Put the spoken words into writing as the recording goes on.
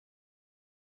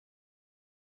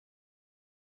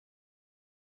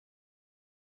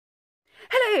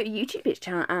Hello YouTube, it's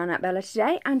Channel Annabella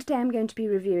today, and today I'm going to be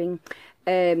reviewing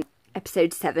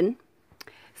episode 7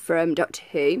 from Doctor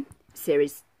Who,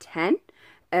 series 10,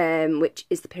 which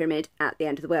is The Pyramid at the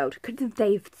End of the World. Could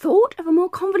they have thought of a more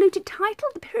convoluted title?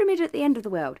 The Pyramid at the End of the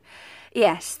World.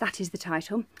 Yes, that is the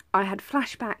title. I had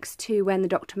flashbacks to when the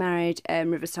Doctor married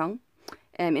River Song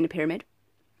in a pyramid.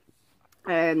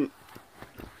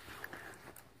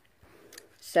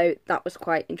 So that was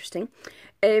quite interesting.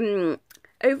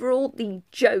 Overall, the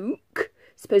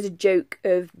supposed joke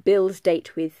of Bill's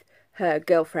date with her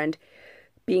girlfriend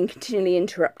being continually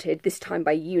interrupted, this time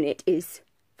by UNIT, is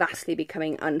vastly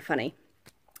becoming unfunny.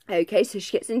 Okay, so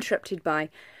she gets interrupted by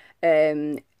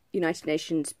United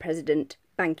Nations President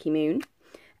Ban Ki-moon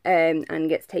and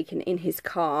gets taken in his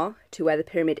car to where the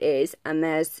pyramid is, and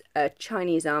there's a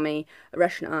Chinese army, a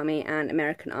Russian army and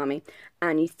American army,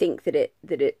 and you think that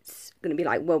it's going to be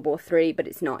like World War III, but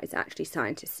it's not. It's actually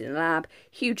scientists in a lab.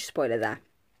 Huge spoiler there.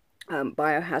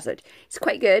 Biohazard. It's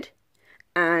quite good,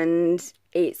 and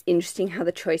it's interesting how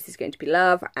the choice is going to be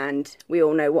love, and we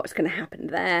all know what's going to happen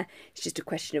there. It's just a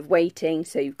question of waiting.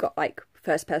 So you've got like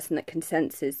first person that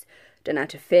consents is done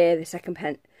out of fear. The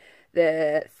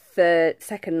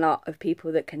second lot of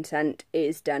people that consent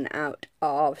is done out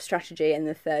of strategy, and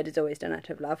the third is always done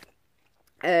out of love.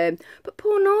 But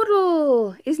poor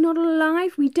Noddle is not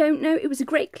alive. We don't know. It was a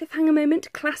great cliffhanger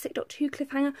moment. Classic Doctor Who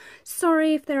cliffhanger.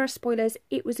 Sorry if there are spoilers.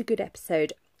 It was a good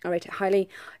episode. I rate it highly.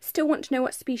 Still want to know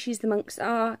what species the monks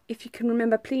are. If you can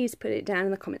remember, please put it down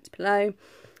in the comments below.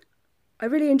 I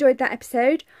really enjoyed that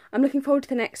episode. I'm looking forward to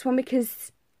the next one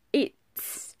because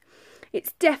it's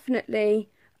definitely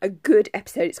a good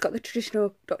episode. It's got the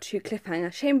traditional Doctor Who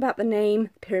cliffhanger. Shame about the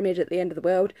name, Pyramid at the End of the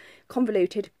World.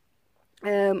 Convoluted.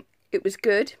 It was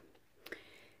good.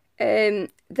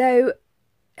 Though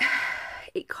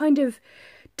it kind of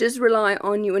does rely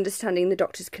on you understanding the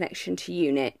Doctor's connection to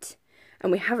UNIT.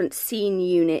 And we haven't seen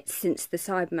UNIT since the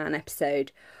Cyberman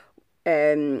episode.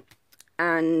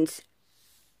 And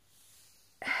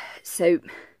so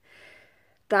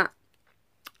that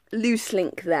loose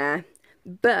link there.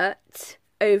 But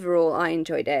overall, I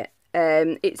enjoyed it.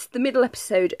 It's the middle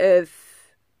episode of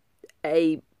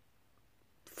a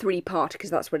three-part, because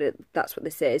that's what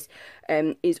this is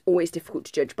always difficult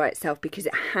to judge by itself because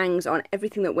it hangs on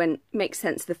everything that makes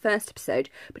sense the first episode,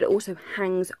 but it also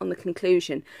hangs on the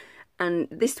conclusion. And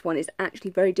this one is actually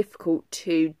very difficult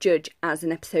to judge as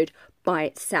an episode by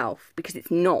itself because it's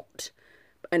not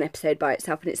an episode by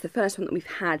itself, and it's the first one that we've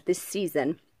had this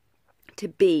season to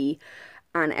be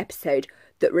an episode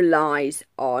that relies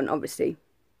on, obviously,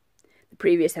 the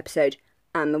previous episode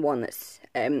and the one that's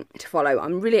to follow.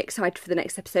 I'm really excited for the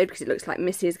next episode because it looks like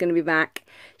Missy is going to be back.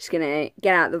 She's going to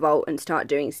get out of the vault and start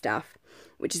doing stuff,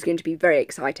 which is going to be very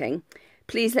exciting.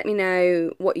 Please let me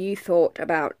know what you thought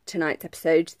about tonight's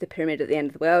episode, The Pyramid at the End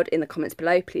of the World, in the comments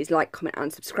below. Please like, comment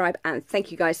and subscribe, and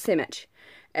thank you guys so much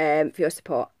for your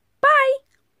support.